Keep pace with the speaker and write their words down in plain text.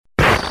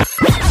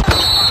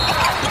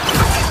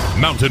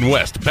Mountain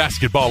West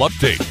Basketball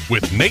Update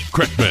with Nate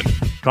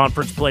Kreckman.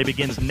 Conference play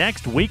begins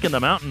next week in the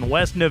Mountain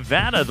West.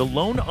 Nevada, the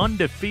lone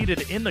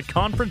undefeated in the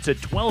conference at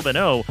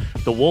 12-0.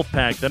 The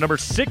Wolfpack, the number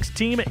 6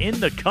 team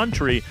in the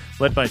country,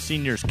 led by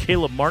seniors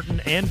Caleb Martin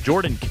and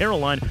Jordan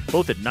Caroline,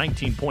 both at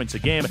 19 points a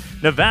game.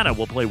 Nevada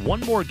will play one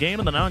more game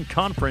in the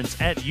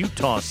non-conference at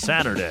Utah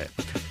Saturday.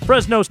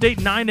 Fresno State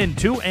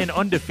 9-2 and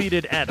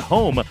undefeated at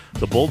home.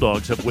 The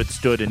Bulldogs have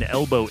withstood an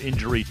elbow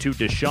injury to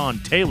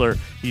Deshaun Taylor.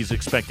 He's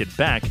expected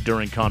back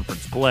during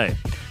conference play.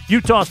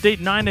 Utah State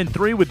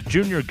 9-3 with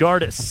junior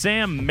guard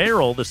Sam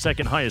Merrill, the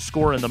second highest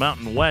scorer in the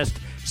Mountain West.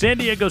 San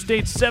Diego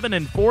State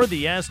 7-4,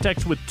 the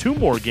Aztecs with 2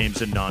 more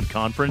games in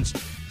non-conference.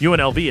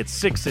 UNLV at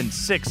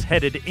 6-6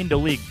 headed into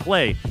league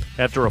play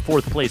after a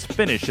 4th place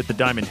finish at the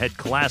Diamond Head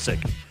Classic.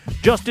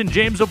 Justin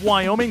James of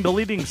Wyoming, the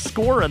leading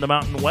scorer in the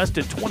Mountain West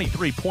at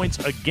 23 points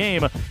a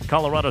game.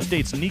 Colorado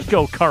State's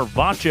Nico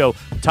Carvacho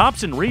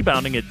tops in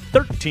rebounding at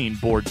 13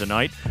 boards a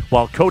night,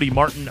 while Cody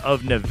Martin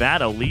of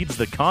Nevada leads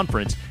the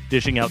conference,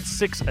 dishing out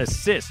 6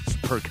 assists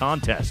per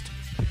contest.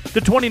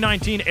 The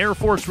 2019 Air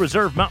Force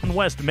Reserve Mountain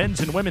West Men's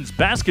and Women's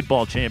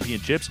Basketball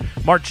Championships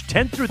March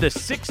 10th through the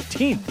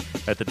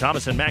 16th at the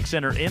Thomas & Mack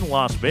Center in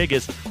Las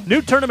Vegas.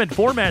 New tournament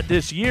format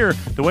this year.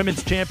 The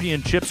Women's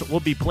Championships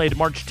will be played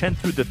March 10th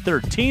through the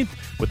 13th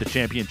with the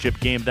championship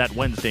game that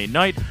Wednesday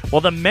night,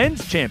 while the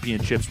Men's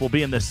Championships will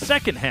be in the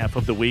second half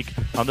of the week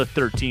on the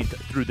 13th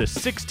through the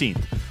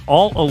 16th.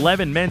 All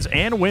 11 men's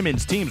and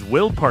women's teams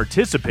will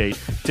participate.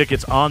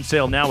 Tickets on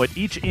sale now at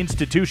each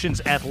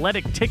institution's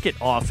athletic ticket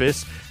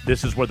office.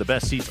 This is where the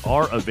best seats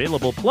are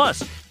available.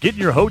 Plus, get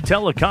your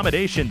hotel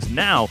accommodations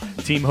now.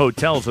 Team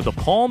hotels are the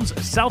Palms,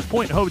 South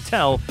Point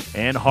Hotel,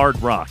 and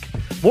Hard Rock.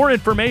 More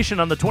information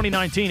on the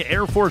 2019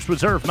 Air Force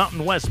Reserve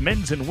Mountain West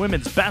Men's and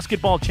Women's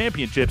Basketball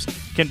Championships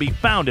can be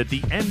found at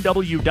the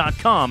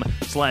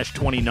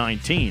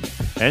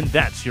nw.com/2019. And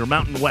that's your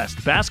Mountain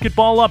West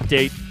Basketball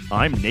Update.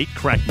 I'm Nate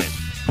Kreckman.